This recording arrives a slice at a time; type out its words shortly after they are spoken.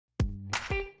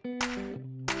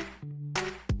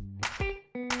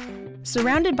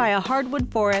Surrounded by a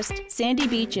hardwood forest, sandy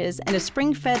beaches, and a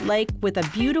spring-fed lake with a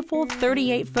beautiful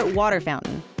 38-foot water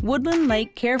fountain, Woodland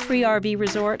Lake Carefree RV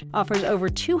Resort offers over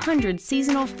 200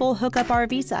 seasonal full hookup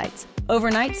RV sites,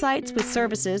 overnight sites with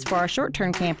services for our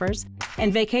short-term campers,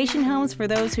 and vacation homes for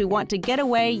those who want to get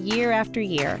away year after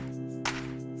year.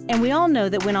 And we all know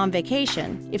that when on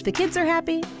vacation, if the kids are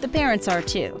happy, the parents are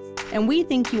too. And we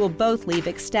think you will both leave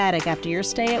ecstatic after your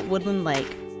stay at Woodland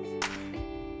Lake.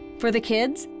 For the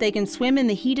kids, they can swim in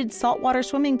the heated saltwater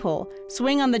swimming pool,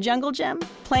 swing on the jungle gym,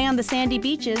 play on the sandy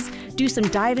beaches, do some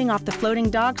diving off the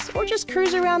floating docks, or just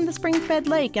cruise around the spring-fed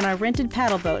lake in our rented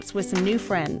paddle boats with some new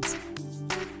friends.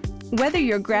 Whether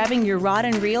you're grabbing your rod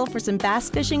and reel for some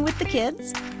bass fishing with the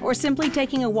kids, or simply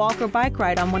taking a walk or bike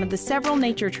ride on one of the several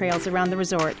nature trails around the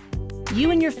resort,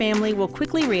 you and your family will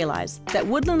quickly realize that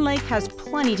Woodland Lake has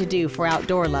plenty to do for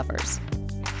outdoor lovers.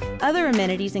 Other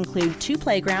amenities include 2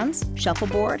 playgrounds,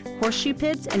 shuffleboard, horseshoe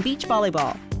pits, and beach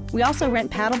volleyball. We also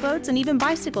rent paddle boats and even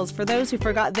bicycles for those who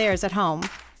forgot theirs at home.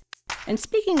 And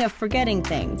speaking of forgetting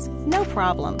things, no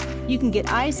problem. You can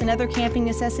get ice and other camping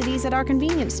necessities at our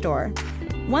convenience store.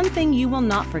 One thing you will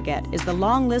not forget is the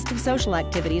long list of social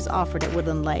activities offered at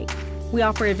Woodland Lake. We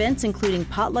offer events including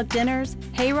potluck dinners,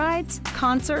 hayrides,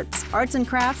 concerts, arts and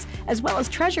crafts, as well as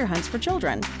treasure hunts for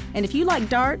children. And if you like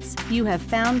darts, you have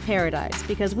found paradise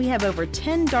because we have over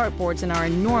 10 dartboards in our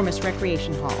enormous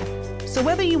recreation hall. So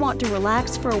whether you want to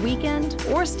relax for a weekend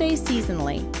or stay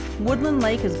seasonally, Woodland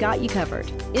Lake has got you covered,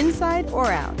 inside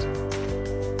or out.